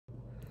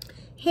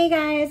Hey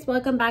guys,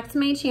 welcome back to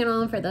my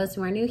channel. For those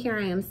who are new here,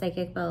 I am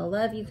Psychic Bella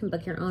Love. You can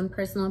book your own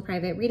personal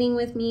private reading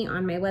with me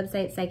on my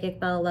website,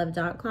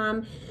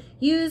 psychicbellalove.com.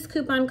 Use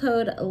coupon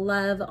code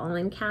LOVE, all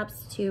in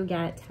caps, to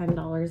get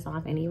 $10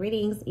 off any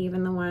readings,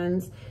 even the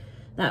ones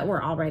that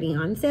were already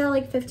on sale,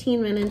 like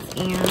 15 minutes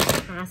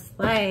and past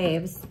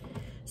lives.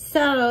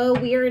 So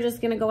we are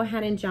just going to go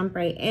ahead and jump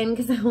right in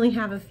because I only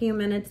have a few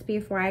minutes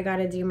before I got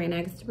to do my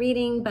next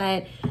reading.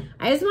 But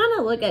I just want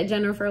to look at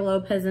Jennifer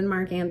Lopez and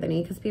Marc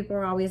Anthony because people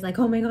are always like,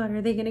 oh my God,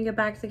 are they going to get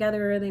back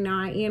together? Or are they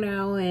not? You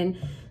know, and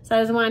so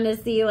I just wanted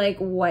to see like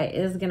what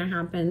is going to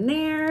happen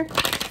there.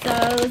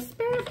 So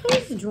Spirit,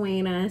 please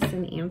join us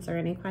and answer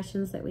any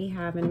questions that we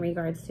have in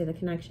regards to the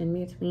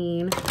connection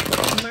between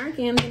Marc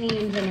Anthony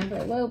and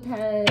Jennifer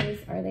Lopez.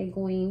 Are they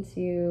going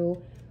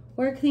to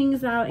work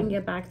things out and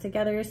get back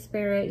together,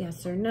 Spirit?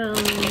 Yes or no?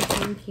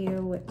 Thank you.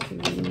 What do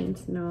we need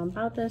to know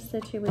about this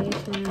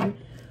situation?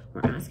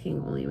 We're asking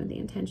only with the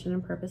intention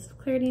and purpose of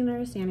clarity and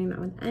understanding, not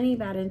with any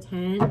bad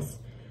intent.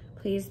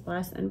 Please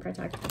bless and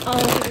protect all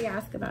who we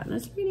ask about in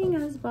this reading,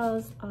 as well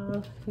as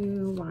all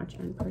who watch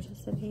and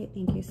participate.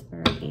 Thank you,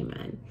 Spirit.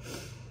 Amen.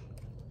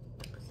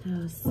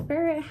 So,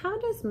 Spirit, how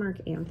does Marc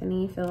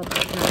Anthony feel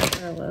about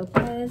Jennifer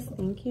Lopez?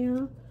 Thank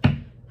you.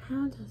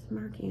 How does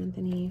Marc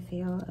Anthony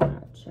feel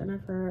about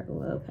Jennifer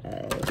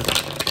Lopez?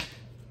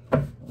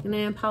 And I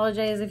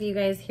apologize if you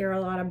guys hear a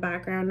lot of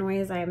background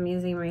noise. I am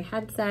using my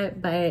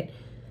headset, but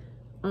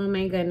oh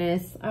my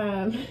goodness.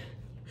 My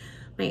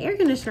air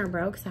conditioner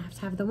broke, so I have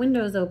to have the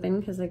windows open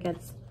because it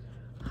gets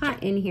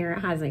hot in here. It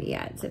hasn't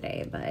yet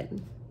today, but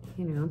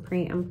you know,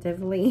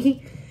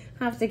 preemptively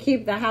have to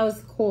keep the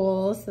house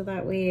cool so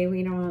that way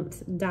we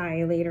don't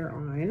die later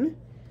on.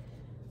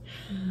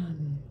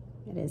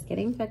 It is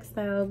getting fixed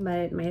though,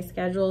 but my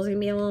schedule is gonna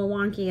be a little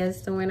wonky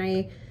as to when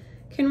I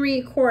can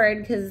record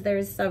because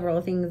there's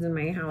several things in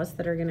my house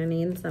that are gonna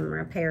need some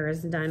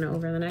repairs done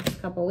over the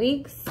next couple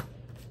weeks.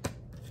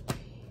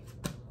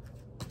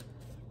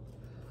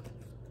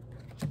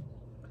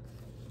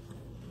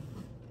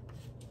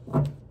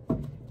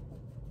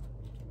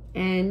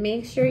 And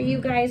make sure you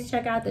guys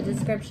check out the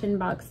description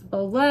box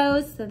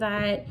below so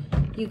that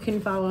you can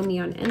follow me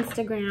on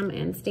Instagram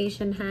and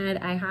Station Head.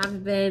 I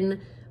have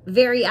been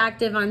very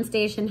active on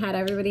Station Head.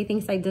 Everybody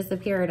thinks I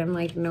disappeared. I'm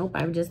like, nope,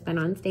 I've just been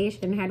on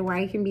Station Head where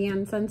I can be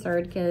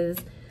uncensored because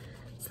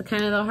it's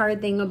kind of the hard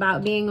thing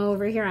about being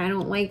over here. I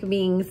don't like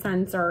being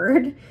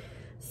censored.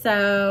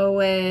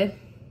 So,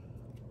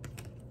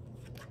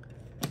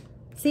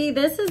 see,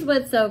 this is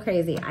what's so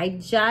crazy. I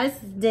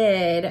just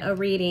did a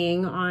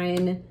reading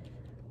on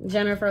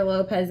Jennifer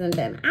Lopez and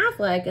Ben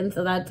Affleck, and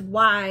so that's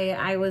why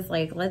I was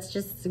like, let's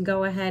just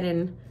go ahead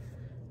and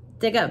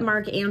dig up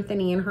Marc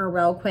Anthony and her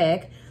real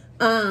quick.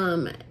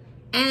 And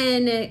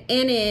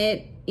in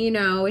it, you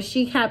know,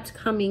 she kept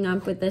coming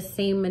up with the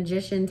same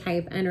magician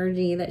type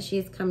energy that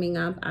she's coming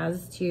up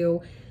as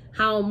to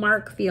how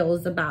Marc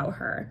feels about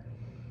her.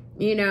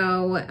 You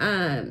know,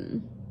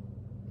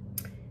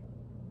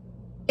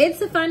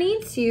 it's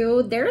funny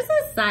too, there's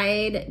a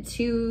side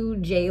to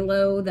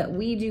J-Lo that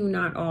we do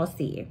not all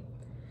see.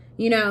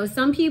 You know,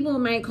 some people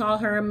might call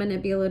her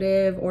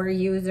manipulative or a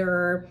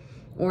user,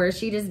 or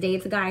she just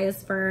dates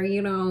guys for,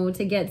 you know,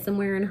 to get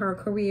somewhere in her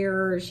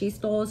career, or she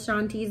stole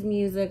Shanti's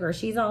music, or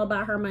she's all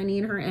about her money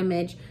and her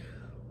image.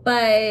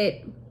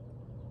 But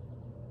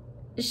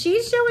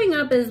she's showing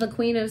up as the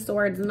Queen of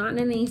Swords, not in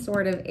any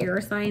sort of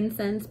air sign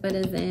sense, but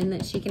as in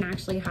that she can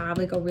actually have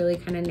like a really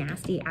kind of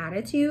nasty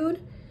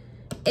attitude,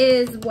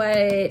 is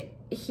what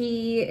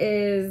he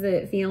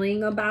is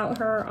feeling about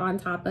her, on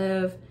top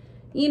of,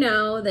 you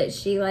know, that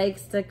she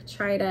likes to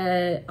try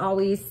to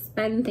always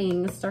spend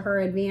things to her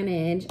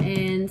advantage.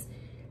 And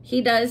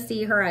he does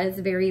see her as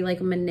very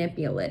like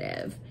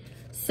manipulative.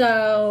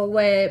 So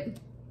what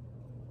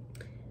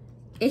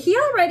he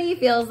already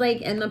feels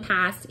like in the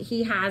past,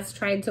 he has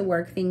tried to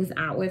work things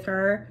out with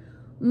her,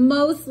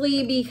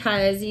 mostly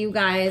because, you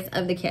guys,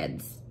 of the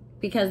kids,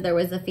 because there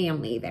was a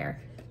family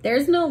there.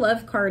 There's no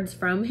love cards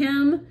from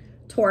him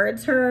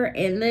towards her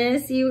in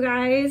this, you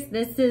guys.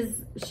 This is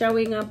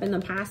showing up in the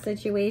past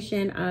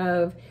situation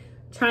of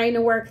trying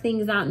to work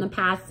things out in the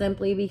past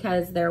simply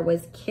because there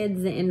was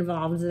kids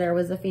involved. There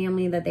was a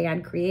family that they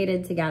had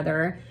created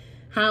together.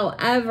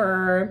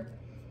 However,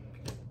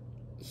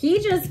 he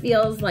just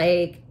feels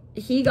like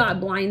he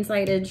got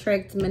blindsided,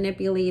 tricked,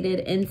 manipulated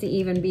into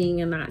even being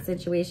in that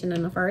situation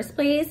in the first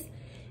place.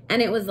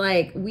 And it was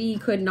like, we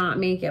could not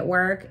make it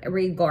work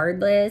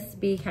regardless,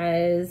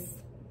 because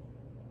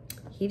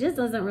he just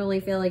doesn't really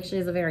feel like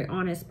she's a very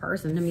honest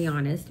person, to be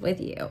honest with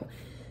you,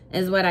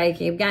 is what I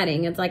keep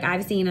getting. It's like,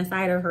 I've seen a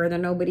side of her that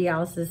nobody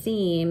else has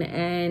seen,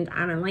 and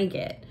I don't like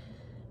it,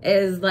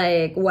 is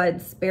like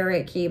what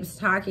Spirit keeps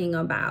talking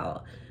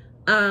about.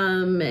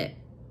 You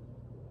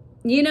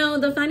know,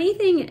 the funny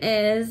thing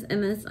is,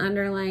 in this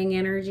underlying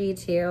energy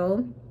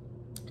too,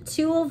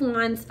 2 of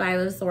Wands, 5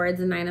 of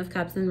Swords, and 9 of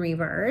Cups in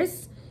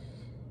reverse.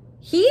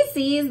 He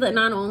sees that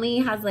not only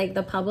has like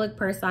the public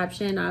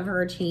perception of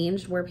her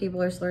changed, where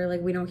people are sort of like,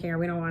 we don't care,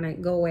 we don't want to,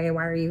 go away,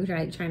 why are you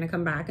trying to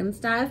come back and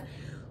stuff,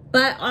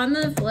 But on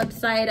the flip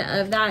side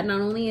of that, not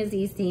only is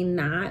he seeing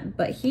that,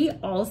 but he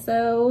feels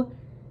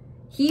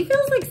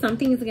like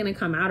something's going to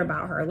come out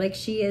about her. Like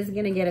she is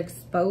going to get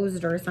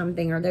exposed or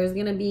something, or there's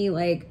going to be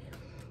like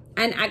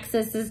an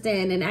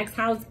ex-assistant, an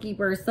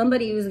ex-housekeeper,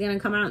 somebody who's going to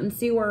come out and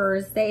sue her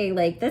or say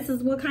like, this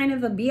is what kind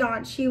of a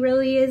biatch she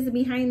really is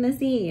behind the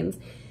scenes.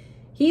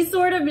 He's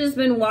sort of just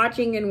been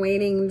watching and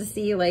waiting to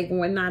see like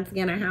when that's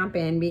going to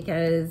happen,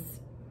 because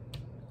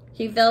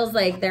he feels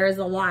like there's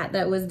a lot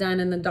that was done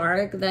in the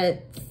dark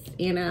that's,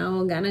 you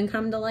know, gonna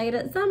come to light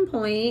at some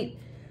point.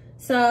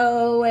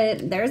 So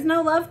there's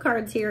no love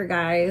cards here,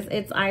 guys.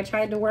 I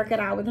tried to work it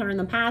out with her in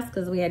the past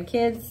because we had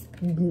kids,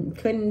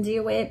 couldn't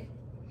do it,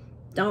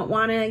 don't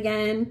want to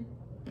again.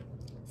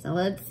 So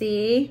let's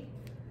see.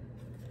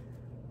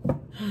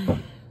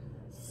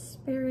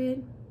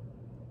 Spirit.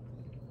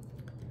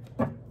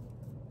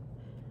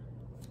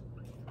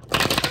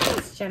 How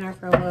does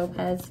Jennifer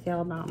Lopez feel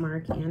about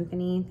Marc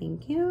Anthony?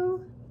 Thank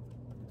you.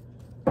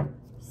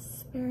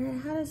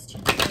 Spirit, how does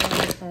Jennifer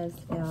Lopez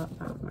feel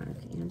about Marc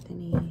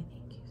Anthony? Thank you.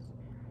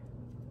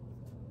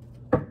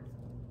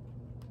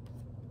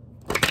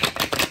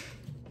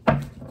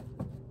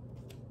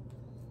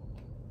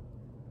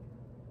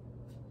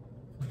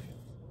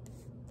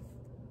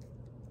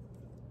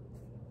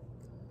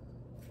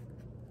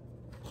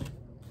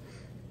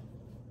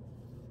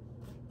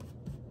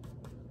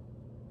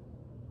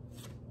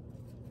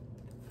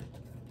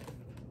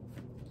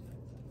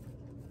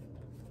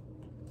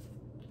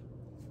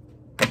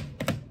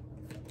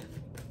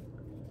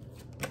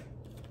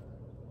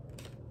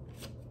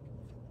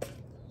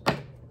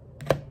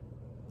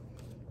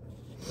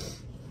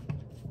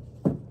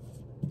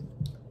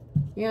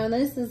 You know,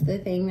 this is the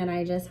thing that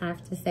I just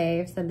have to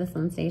say. I've said this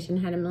on Station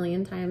Head a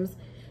million times.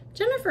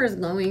 Jennifer's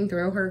going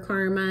through her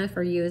karma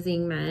for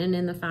using men,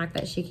 and the fact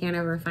that she can't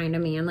ever find a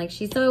man. Like,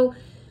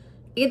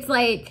 it's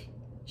like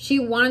she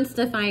wants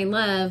to find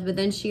love, but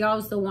then she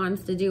also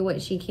wants to do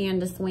what she can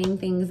to swing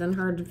things in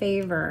her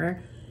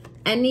favor.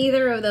 And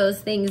neither of those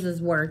things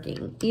is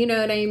working. You know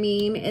what I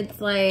mean? It's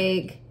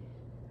like,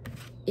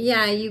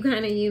 yeah, you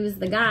kind of use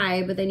the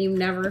guy, but then you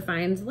never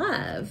find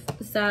love.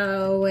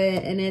 So,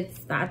 and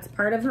that's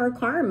part of her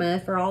karma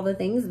for all the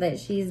things that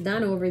she's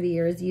done over the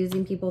years,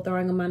 using people,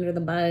 throwing them under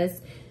the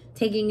bus,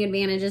 taking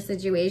advantage of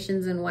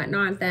situations and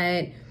whatnot.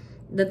 That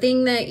the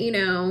thing that, you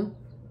know,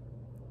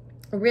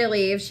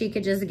 really, if she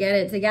could just get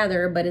it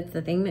together, but it's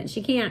the thing that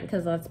she can't,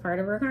 because that's part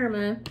of her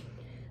karma.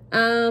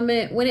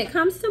 When it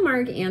comes to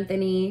Marc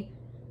Anthony,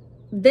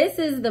 this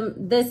is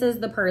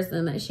the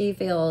person that she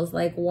feels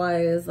like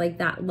was like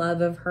that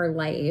love of her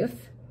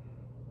life.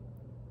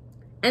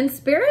 And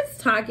Spirit's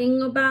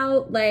talking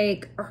about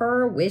like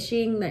her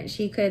wishing that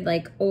she could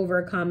like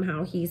overcome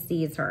how he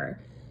sees her.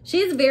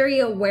 She's very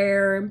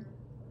aware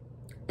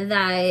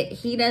that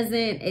he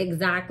doesn't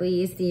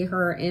exactly see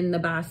her in the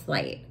best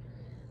light.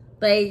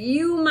 Like,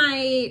 you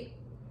might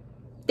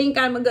think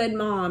I'm a good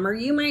mom, or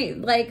you might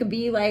like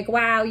be like,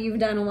 wow, you've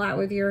done a lot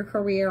with your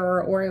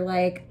career, or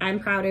like, I'm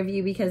proud of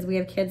you because we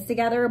have kids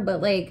together.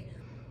 But like,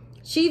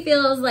 she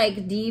feels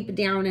like deep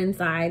down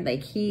inside,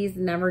 like he's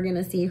never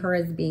gonna see her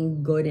as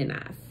being good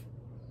enough.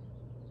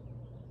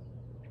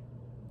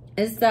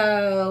 And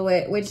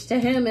so, which to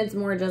him, it's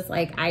more just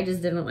like, I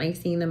just didn't like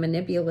seeing the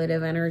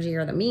manipulative energy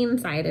or the mean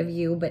side of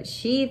you. But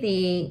she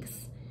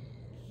thinks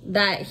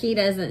that he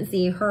doesn't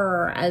see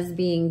her as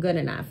being good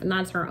enough, and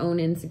that's her own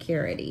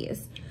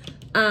insecurities.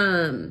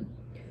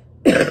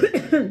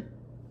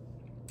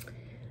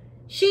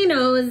 She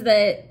knows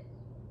that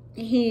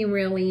he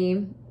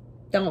really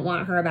don't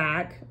want her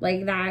back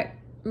like that.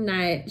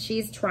 That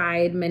she's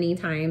tried many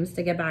times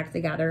to get back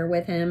together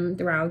with him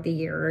throughout the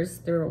years,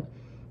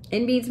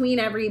 in between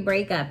every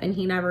breakup, and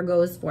he never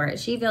goes for it.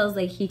 She feels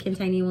like he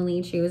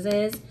continually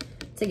chooses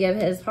to give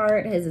his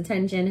heart, his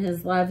attention,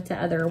 his love to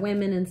other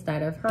women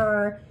instead of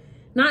her.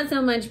 Not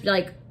so much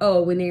like,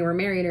 oh, when they were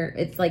married, or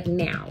it's like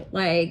now.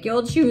 Like,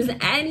 you'll choose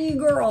any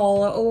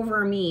girl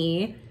over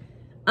me.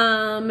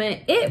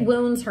 It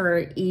wounds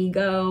her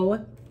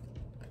ego.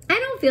 I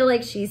don't feel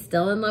like she's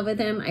still in love with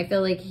him. I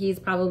feel like he's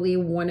probably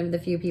one of the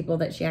few people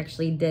that she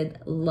actually did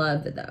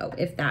love, though,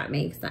 if that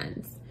makes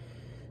sense.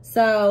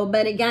 So,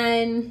 but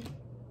again,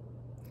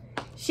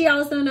 she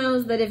also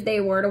knows that if they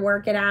were to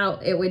work it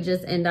out, it would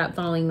just end up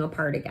falling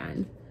apart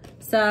again.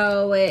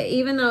 So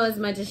even though as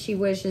much as she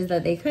wishes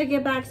that they could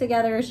get back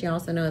together, she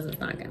also knows it's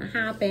not going to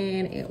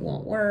happen. It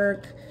won't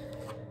work.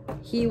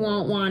 He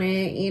won't want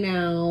it, you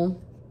know.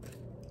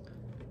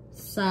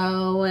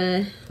 So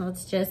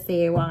let's just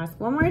see. We'll ask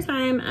one more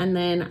time, and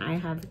then I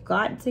have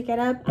got to get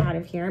up out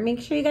of here.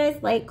 Make sure you guys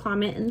like,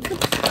 comment, and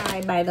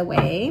subscribe, by the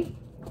way.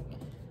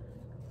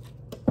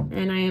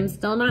 And I am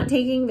still not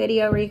taking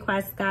video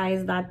requests,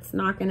 guys. That's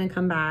not going to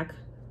come back.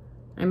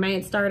 I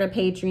might start a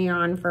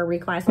Patreon for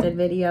requested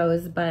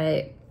videos,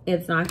 but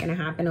it's not going to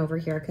happen over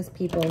here because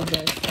people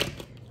just,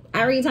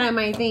 every time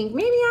I think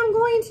maybe I'm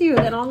going to,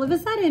 then all of a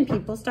sudden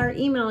people start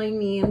emailing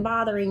me and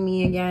bothering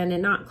me again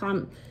and not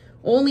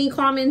only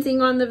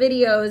commenting on the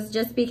videos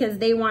just because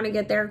they want to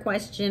get their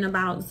question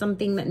about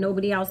something that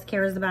nobody else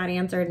cares about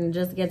answered, and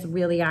just gets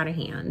really out of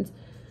hand.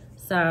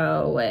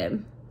 So,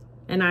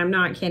 and I'm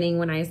not kidding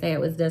when I say it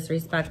was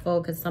disrespectful,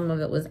 because some of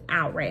it was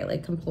outright,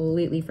 like,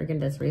 completely freaking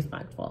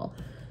disrespectful.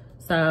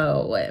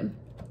 So,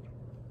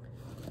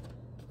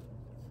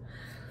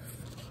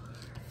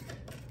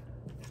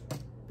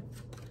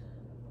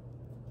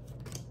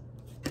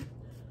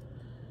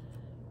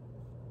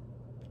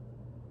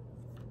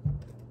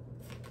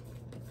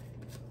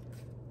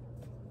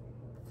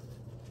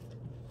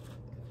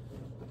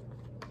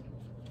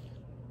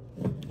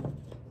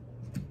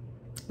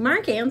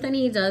 Marc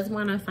Anthony does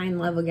want to find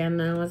love again,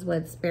 though, is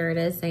what Spirit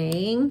is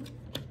saying.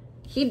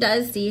 He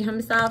does see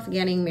himself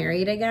getting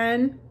married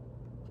again.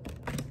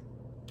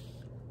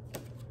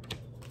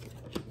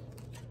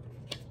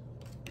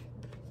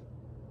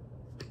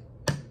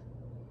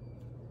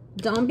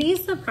 Don't be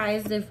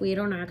surprised if we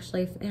don't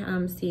actually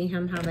see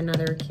him have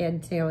another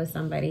kid, too, with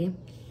somebody.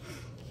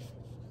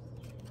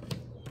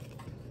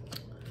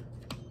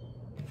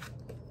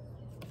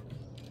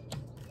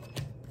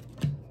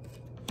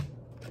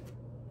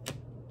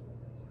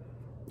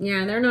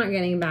 Yeah, they're not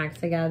getting back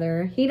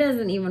together. He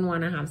doesn't even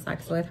want to have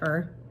sex with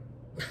her.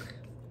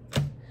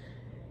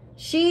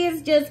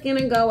 She's just going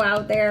to go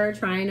out there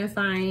trying to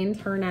find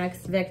her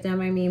next victim,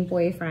 I mean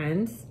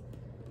boyfriend,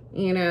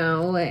 you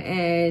know,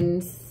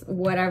 and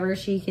whatever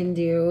she can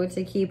do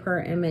to keep her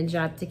image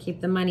up, to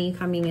keep the money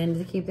coming in,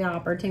 to keep the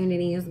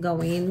opportunities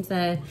going,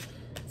 to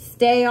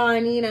stay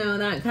on, you know,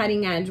 that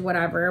cutting edge,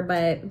 whatever.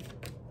 But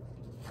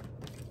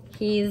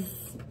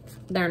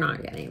they're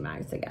not getting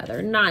back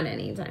together. Not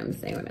anytime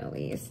soon, at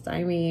least.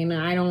 I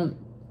mean,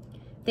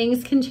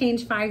 things can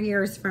change 5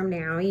 years from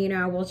now. You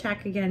know, we'll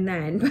check again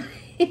then. But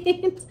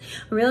I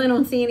really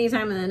don't see any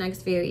time in the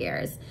next few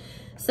years.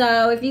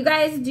 So if you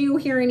guys do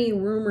hear any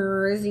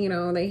rumors, you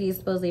know, that he's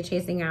supposedly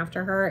chasing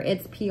after her,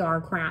 it's PR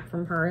crap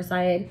from her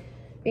side.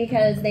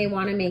 Because they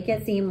want to make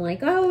it seem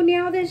like, oh,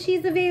 now that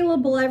she's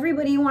available,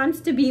 everybody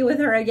wants to be with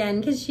her again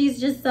because she's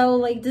just so,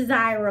 like,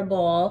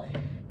 desirable.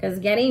 Because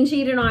getting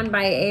cheated on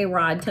by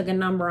A-Rod took a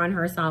number on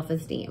her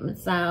self-esteem.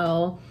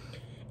 So,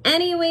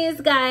 anyways,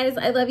 guys,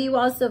 I love you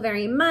all so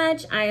very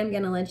much. I am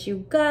going to let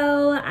you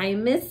go. I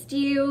missed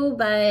you,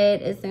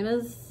 but as soon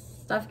as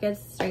stuff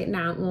gets straightened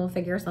out, we'll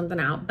figure something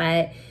out.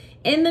 But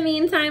in the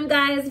meantime,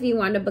 guys, if you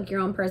want to book your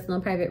own personal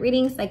private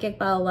reading,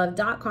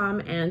 psychicbellalove.com,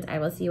 and I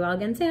will see you all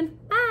again soon.